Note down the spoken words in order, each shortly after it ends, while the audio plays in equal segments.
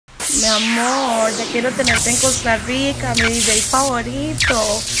Mi amor, ya quiero tenerte en Costa Rica, mi DJ favorito.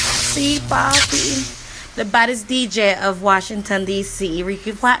 Sí, papi. The baddest DJ of Washington, D.C.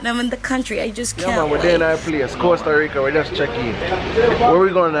 Ricky Platinum in the country. I just can't man, we're there in our place, Costa Rica. We're just checking. Where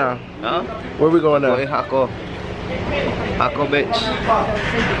we going now? Huh? Where we going now? Going Hako. Hako Beach.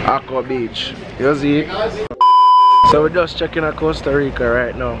 Hako Beach. You see? So we're just checking out Costa Rica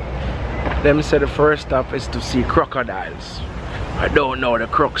right now. Them say the first stop is to see crocodiles. I don't know the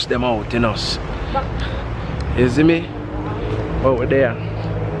crocs them out in us. You see me? Over there.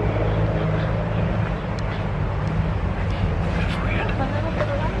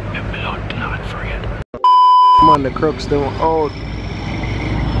 Come on, the crocs them out.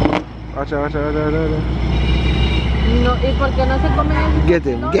 Watch out, watch out, watch out, watch out. No, ¿y por qué no se comen? Get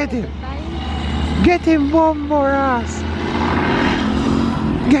him, get him. Get him, bombo ass.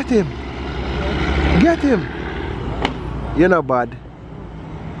 Get him. Get him. You're not bad.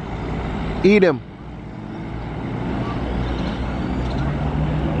 Eat him.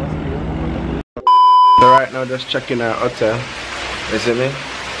 So right now just checking our hotel. You see me?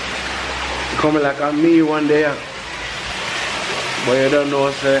 Coming like a me one day. But you don't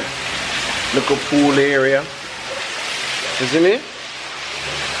know, say, look a pool area. You see me?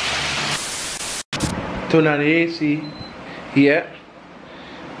 Turn on the AC. Yeah.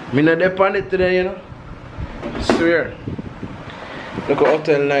 Me not depend it today, you know. I swear. Look at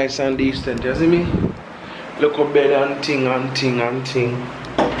hotel nice and decent, you see me? Look at bed and thing and thing and thing.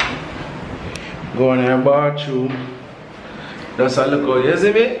 Go in the bathroom. Just a look out, you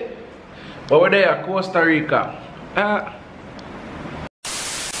see me? Over there, Costa Rica.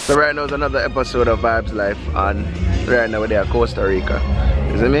 So right now is another episode of Vybz Life, and right now we're there, Costa Rica.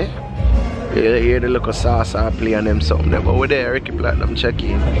 You see me? You hear the local salsa play and them something there, but we're there, Ricky Platinum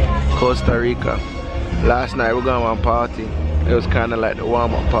check-in, Costa Rica. Last night we going to one party. It was kind of like the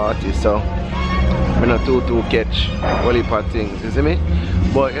warm-up party, so we're not too catch all heap of things, you see me?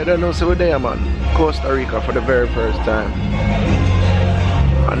 But you don't know, so we're there, man, Costa Rica for the very first time.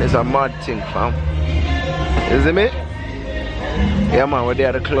 And it's a mad thing, fam. You see me? Yeah, man, we're there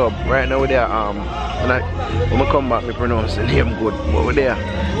at the club. Right now we're there, when I come back, we pronounce the name good, but we're there,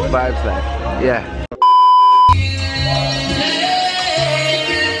 Vybz Life, yeah.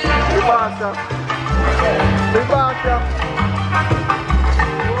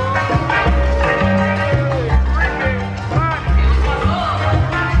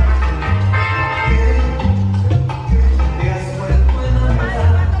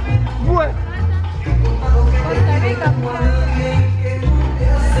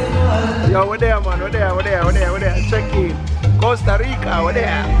 Yo, we're there, man. We're there. Check in. Costa Rica, we're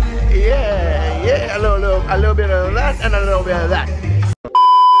there. Yeah. A little bit of that and a little bit of that.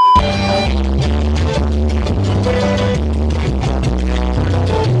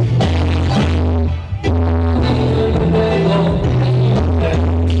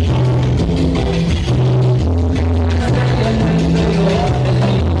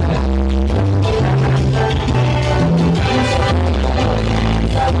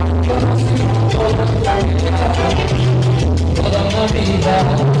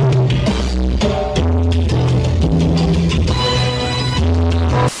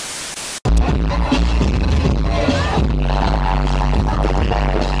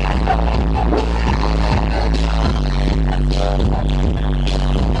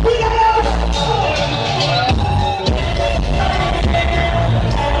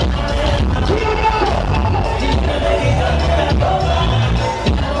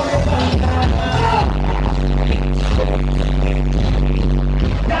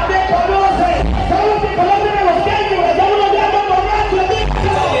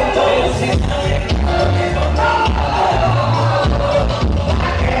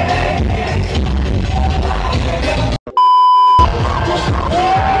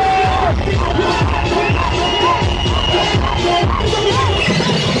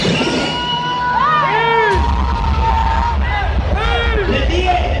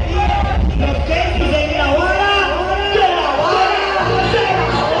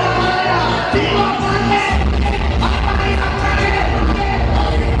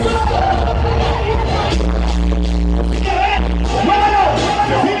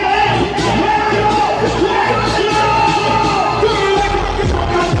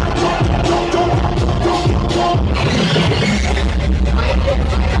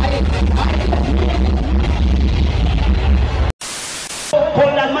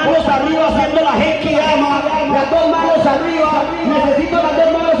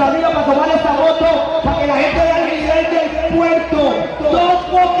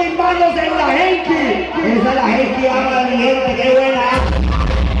 manos en la gente. Esa es la gente que ama a mi gente, qué buena.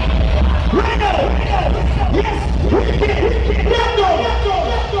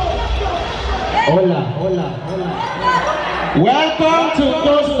 Welcome to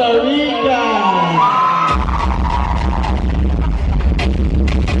Costa Rica.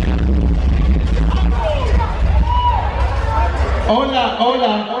 Hola,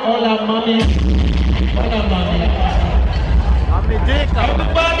 hola, hola, mommy. Hola, mommy.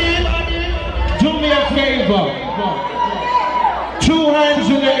 Everybody, do me a favor. 2 hands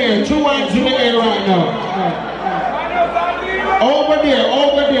in the air. 2 hands in the air right now. Over there.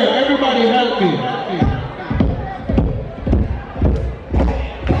 Everybody help me.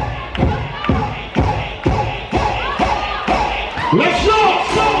 Let's go!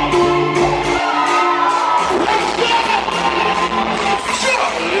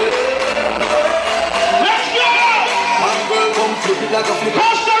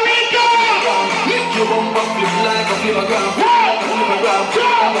 Costa Rica! Make your bum flip like a flippergram.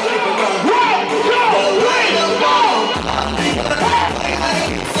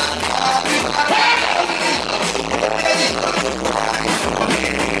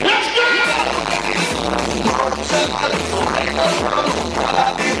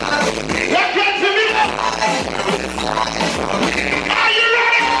 Are you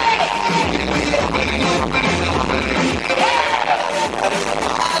ready?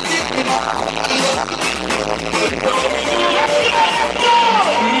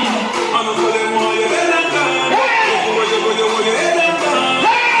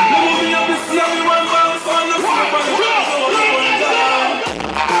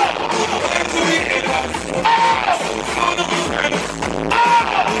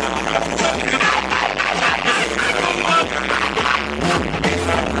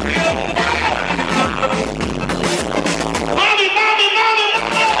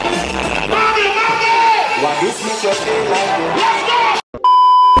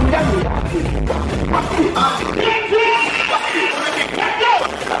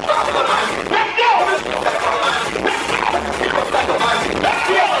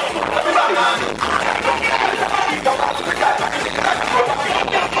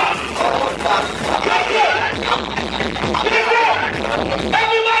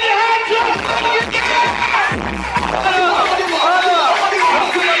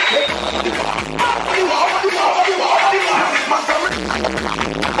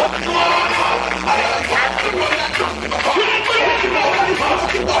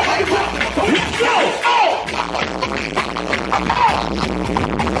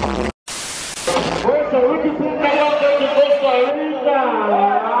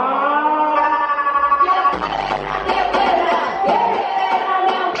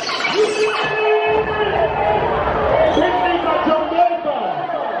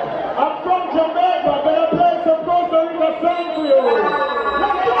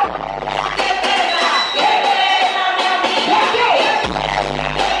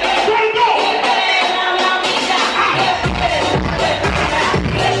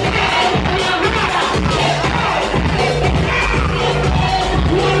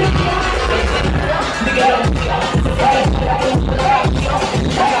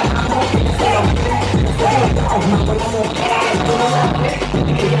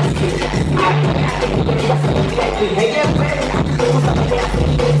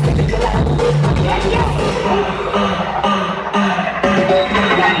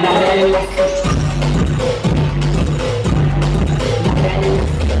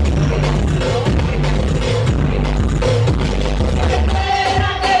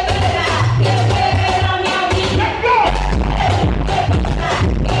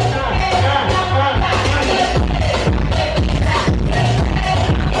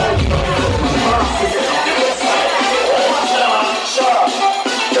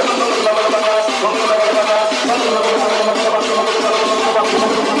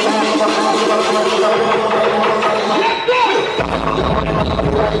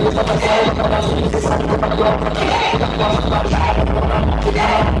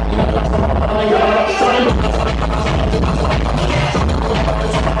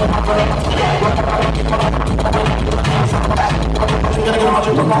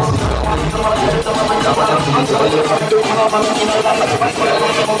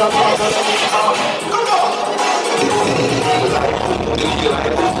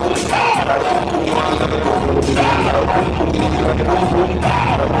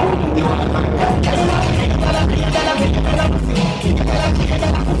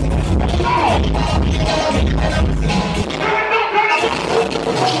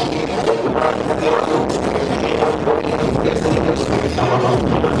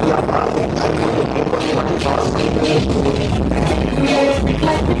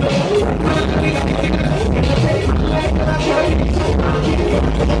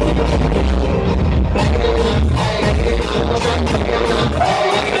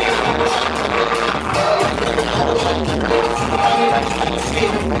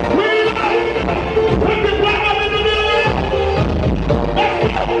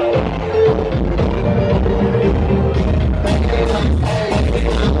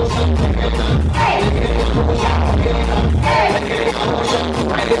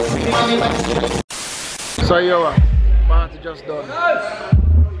 So yo, party just done.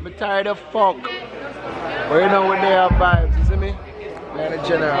 I'm tired of fuck. But you know when they have vibes, you see me? Man, the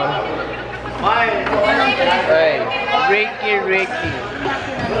general. Hey, Ricky.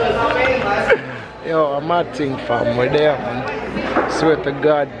 Yo, a mad thing fam, we're there man. Swear to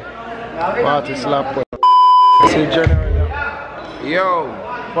God. Party slap. See general. Yo,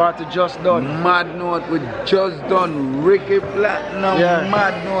 party just done. Mad note we just done. Ricky Platinum, yeah.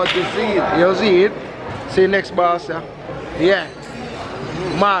 Mad note, you see it? You see it? See you next boss, yeah.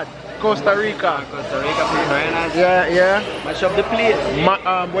 Mad. Costa Rica. Costa Rica, please, yeah. Mash up the place.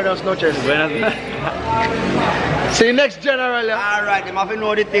 Buenas noches. See you next general. Alright, you have to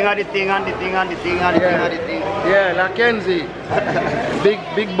know the thing. Yeah, La Kenzie.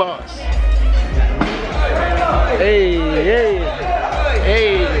 big boss. Hey.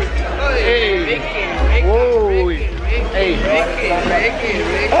 Whoa. Hey.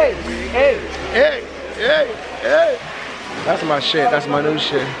 That's my shit. That's my new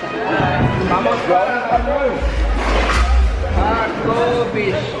shit.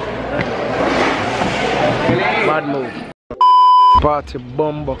 Bad move. Party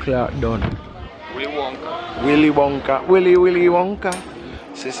bomber clock done. Willy Wonka.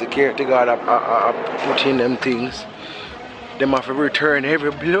 See security guard put in them things. Them have to return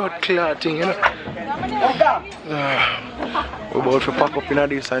every blood clot thing, you know. We're about to pack up in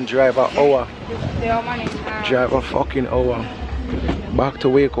this and drive an hour. Drive a fucking hour. Back to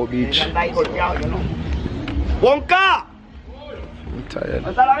Waco Beach. Wonka! I'm tired.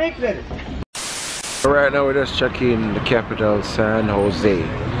 Right now we're just checking the capital, San Jose.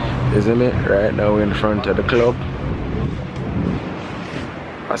 Isn't it? Right now we're in front of the club.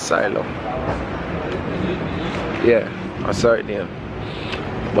 Asylum. Yeah, I saw it there.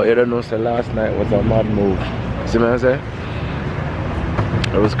 But you don't know, so last night was a mad move. See what I say?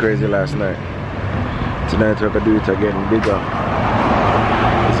 It was crazy last night. Tonight we're gonna do it again bigger.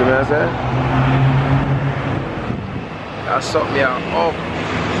 You see what I say? That's something up.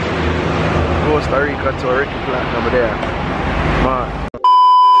 Costa Rica to a Ricky Platinum over there. Man.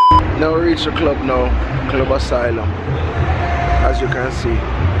 Now we reach the club now. Club Asylum. As you can see.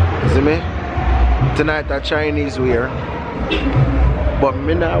 You see me? Tonight a Chinese wear. But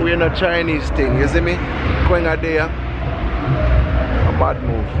me now wear no Chinese thing. You see me? Going out there. A bad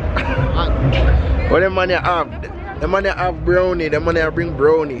move. What the money have? The money have brownie. The money bring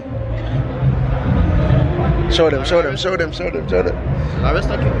brownie. Show them. I was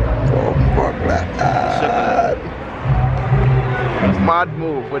talking. Mad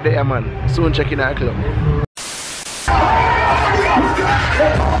move with the man. Soon checking our club.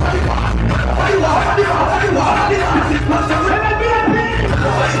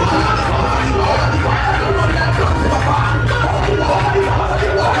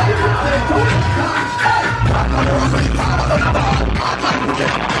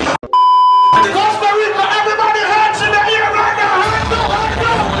 Costa Rica, everybody hands in the air right now.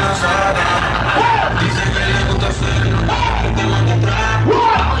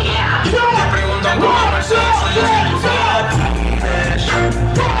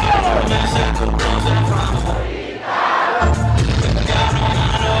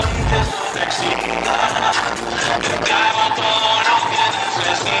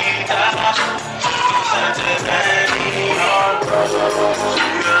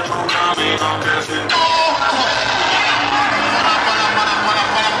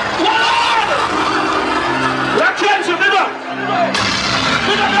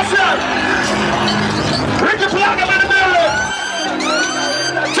 Ricky Platinum in the building.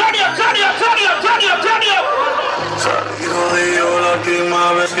 Turn up. Salido de yo la última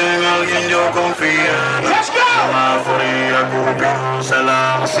vez que en alguien yo confié. Let's go. La fría Cupido se la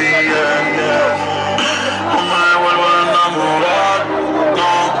hacía. No me vuelvo a enamorar.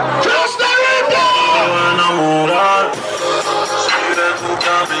 No. Costa Rica. Me vuelvo a enamorar. Sigue tu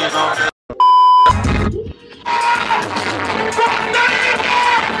camino.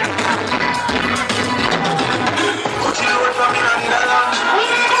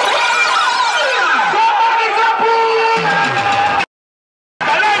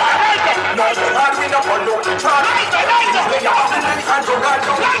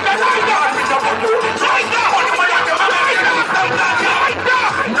 Light the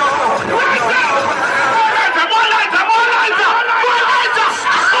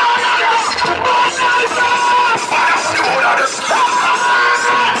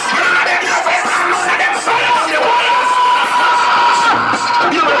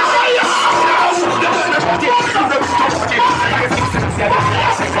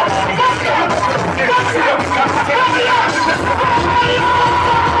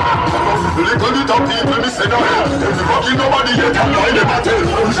some people me say no. If you fucking nobody yet, I'm not in the battle.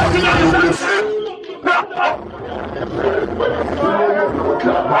 I'm shouting at you and say.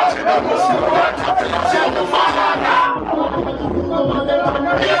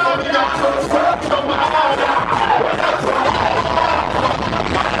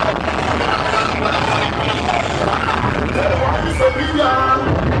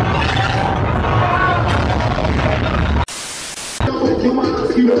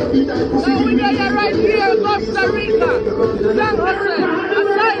 So we are right here in Costa Rica, San Jose,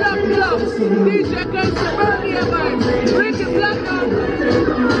 Asylum Club, DJ Costa Rica, Ricky Platinum.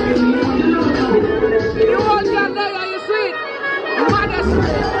 You all can there, are you sweet?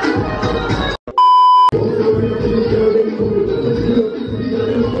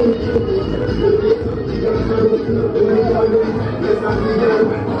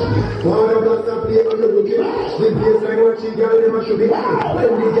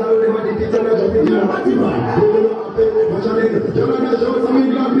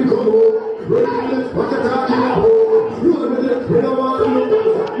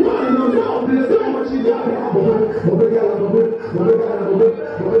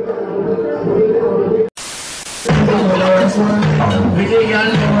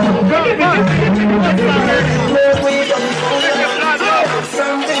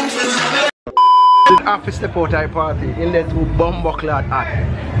 Have to step out of the party in there too bumbucklad hot.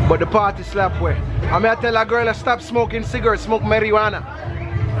 But the party slap way. I mean I tell a girl to stop smoking cigarettes, smoke marijuana.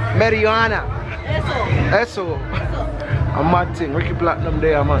 Marijuana. Eso. A mad thing. Ricky Platinum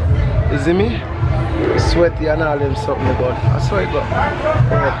there, man. You see me? Sweaty and all them something about. That's how it go.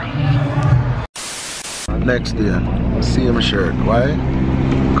 Next day, same shirt. Why?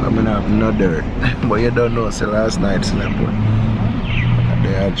 Coming have no dirt. But you don't know, so last night slept with.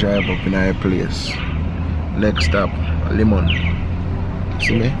 They I drive up in our place. Next stop, Lemon.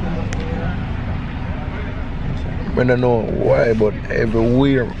 See me? I don't know why, but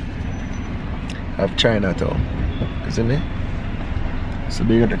everywhere have Chinatown. You see me? So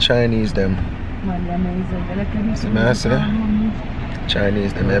big the Chinese them. See me I say?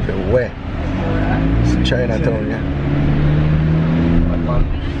 Chinese them everywhere. It's Chinatown, yeah.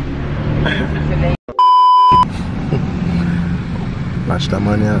 Match the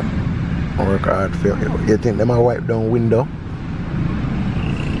money, work hard for you. You think they might wipe down window?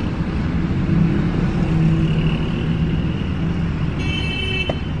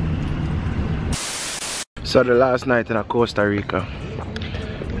 So the last night in Costa Rica,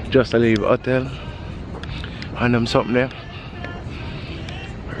 just to leave hotel, and them something there.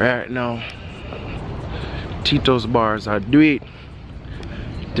 Right now, Tito's bars are do it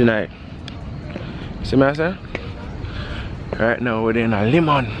tonight. See me I say? Right now we're in a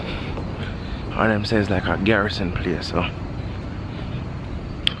Lemon. And them says like a garrison place, so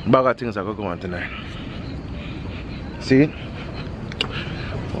bag of things are going to go on tonight. See?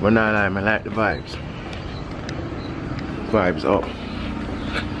 But now I like the vibes. Vibes up.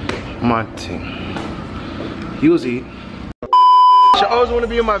 Mad thing. Use it. She always want to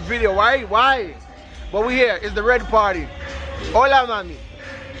be in my video. Why? Why? But we here. It's the red party. Hola, mami.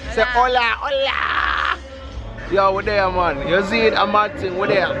 Say hola, hola. Yo, we're there, man. You see it? A mad thing. We're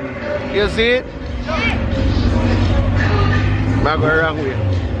there. You see it? I'm going wrong way.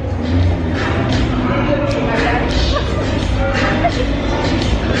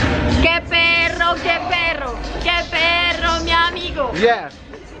 Que perro, que perro, que perro, mi amigo. Yeah.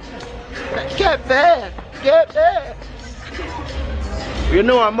 Que perro, que perro. You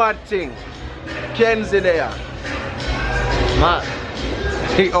know a mad thing. Ken's in there. Mad.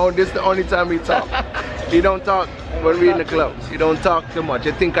 Oh, this is the only time we talk. He don't talk when we're in the clubs. He don't talk too much.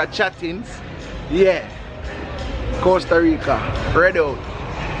 You think of chattings? Yeah. Costa Rica. Red out.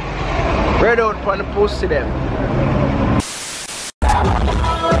 Red out for the pussy them.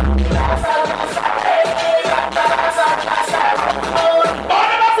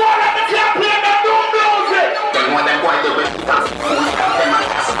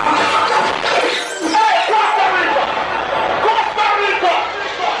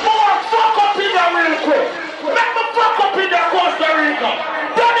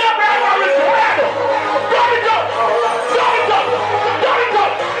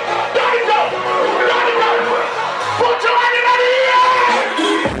 Put your hand in the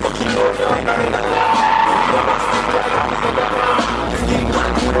air!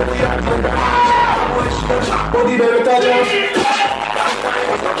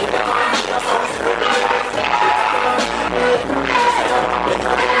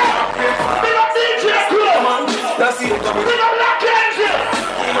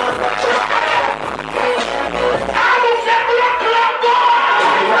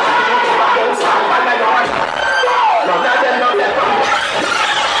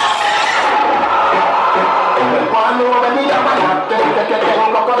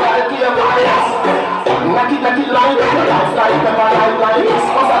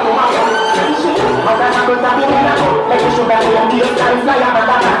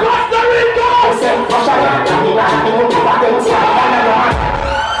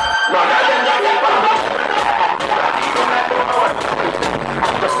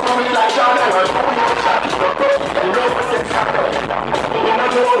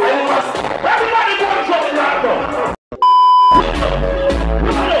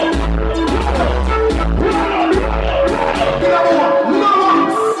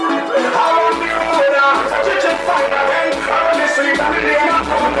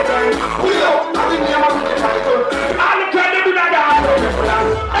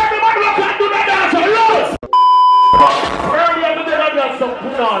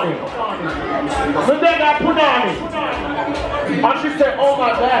 And she said, oh my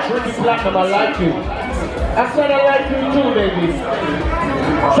gosh, Ricky Platinum, I like you. I said, I like you too, baby.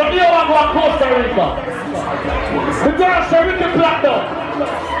 So here I go to Costa Rica. The girl said, Ricky Platinum,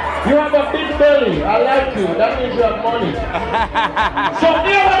 you have a big belly. I like you. That means you have money. So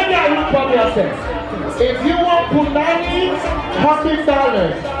here I go look for me and say, if you want punani,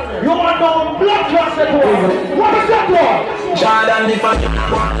 $100. You want no blood clot at all. What is that one? Jordan the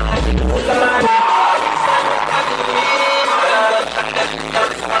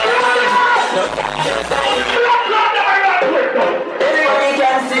anybody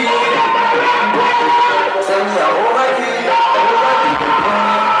can see send me over my feet.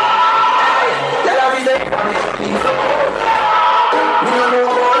 Tell her we say we don't know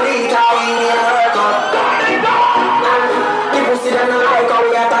about it, how we need work up. People see them like how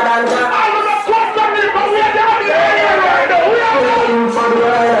we are than that. I'm not Costa Rica, we are down here right now. We are waiting for the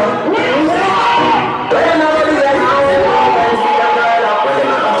world. We're not going to get now.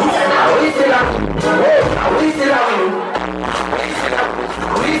 We still have you.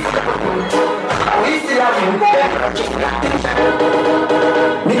 We still have you.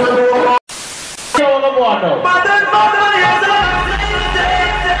 We don't know what.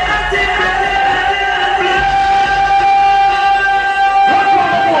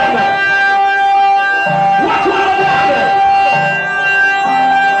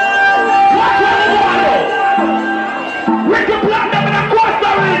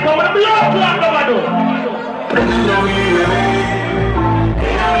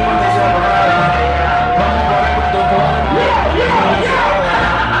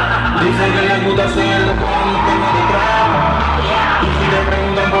 Dicen que les gusta hacerlo con un tema de trap. Y si le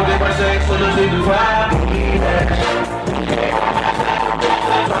preguntan por qué para sexo, yo soy tu fan.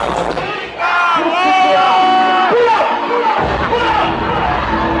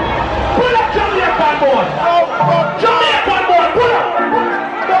 Pull up Jamaican boy. Jamaican boy, pull up.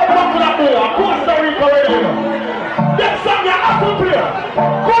 Don't up there. Costa Rica ready. That song you have to play.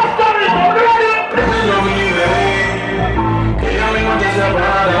 Costa Rica ready. Prendo mi bebé, que ya mi mente se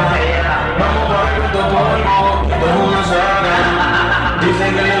apaga. Vamos para el cuento polvo, esto es una saga.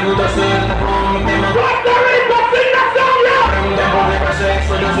 Dicen que les gusta hacerlo con un tema. Costa Rica, sing that song, yeah. Preguntan por qué para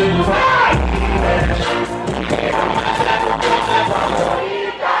sexo, yo soy tu fan.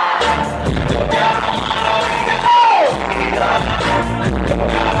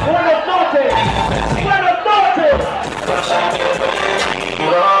 Buenas noches. Buenas noches.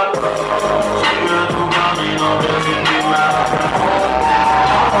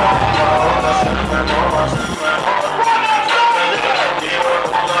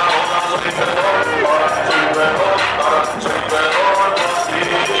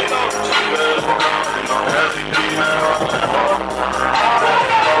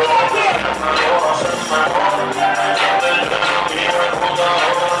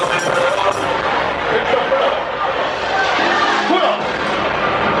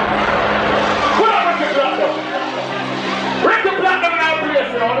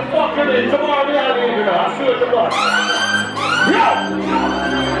 Tomorrow we are leaving, I swear to God. Yo!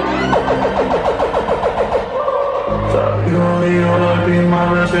 You only wanna be my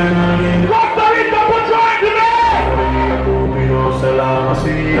personality. Costa Rica, put your hands in there! Estúpido se la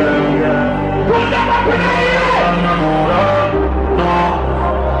vacía. Put them up in the air! Enamorado, no.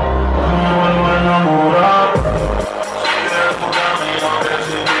 No me vuelvo a enamorar. Sigue tu camino que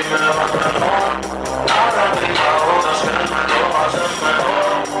sin ti me va mejor. Ahora tengo otras que me lo hacen mejor.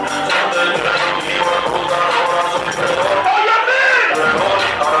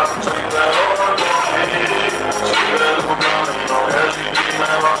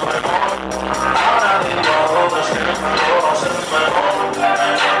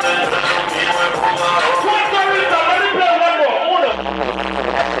 Costa Rica, let it play!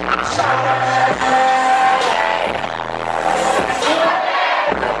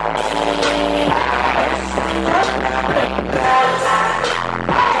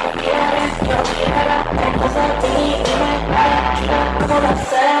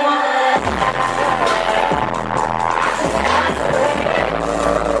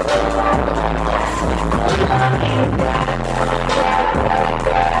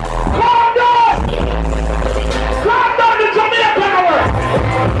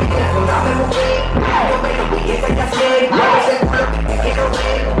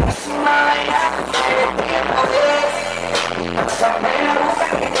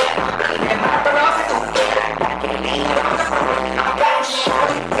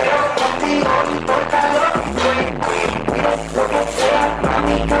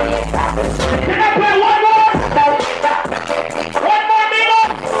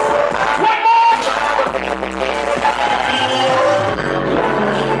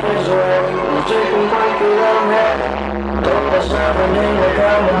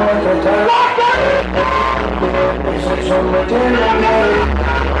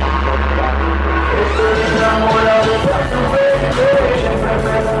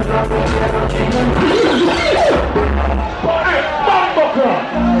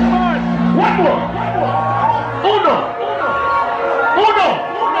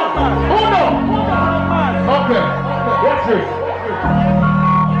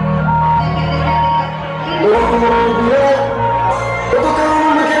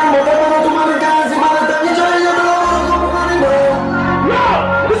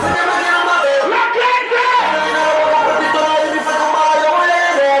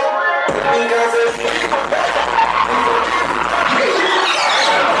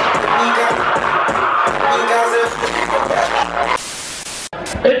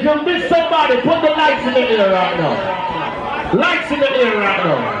 If you miss somebody, put the lights in the air right now. Lights in the air right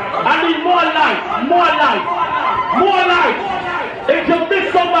now. I need more lights, more lights, more lights. If you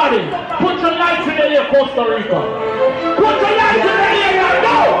miss somebody, put your lights in the air, Costa Rica. Put your lights in the air right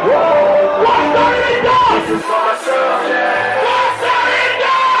now. Costa Rica! Costa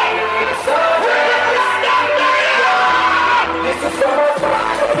Rica! This is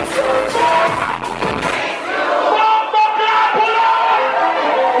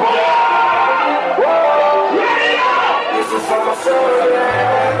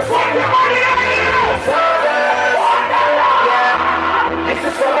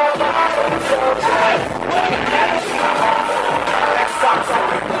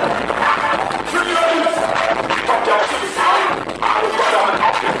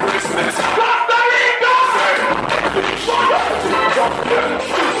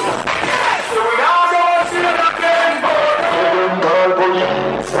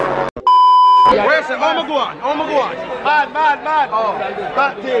Mad. Oh,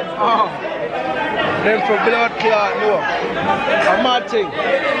 that thing. Oh. Them for blood clot, no. A mad thing.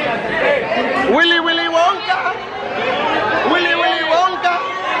 Willy Wonka. Willy Wonka.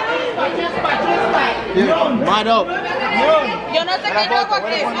 Yeah, mad up. Yo no sé qué loco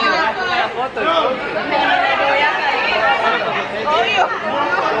aquí. Obvio.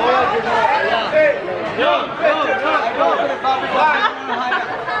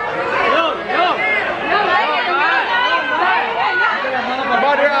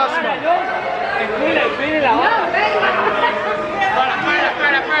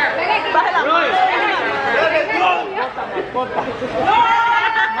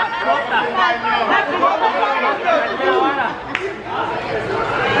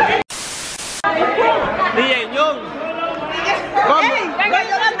 DJ Ñón.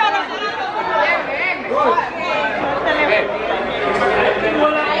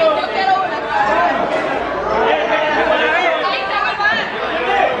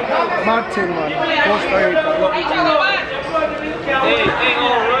 Martin, man. Costa Rica.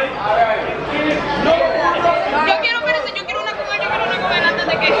 Yo quiero ver eso, yo quiero una con él antes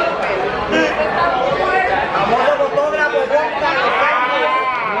de que...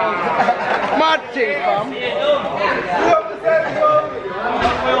 Martin, fam.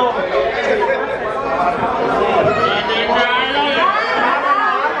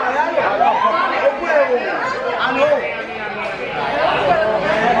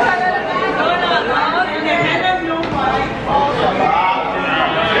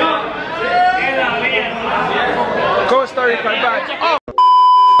 Costa Rica back.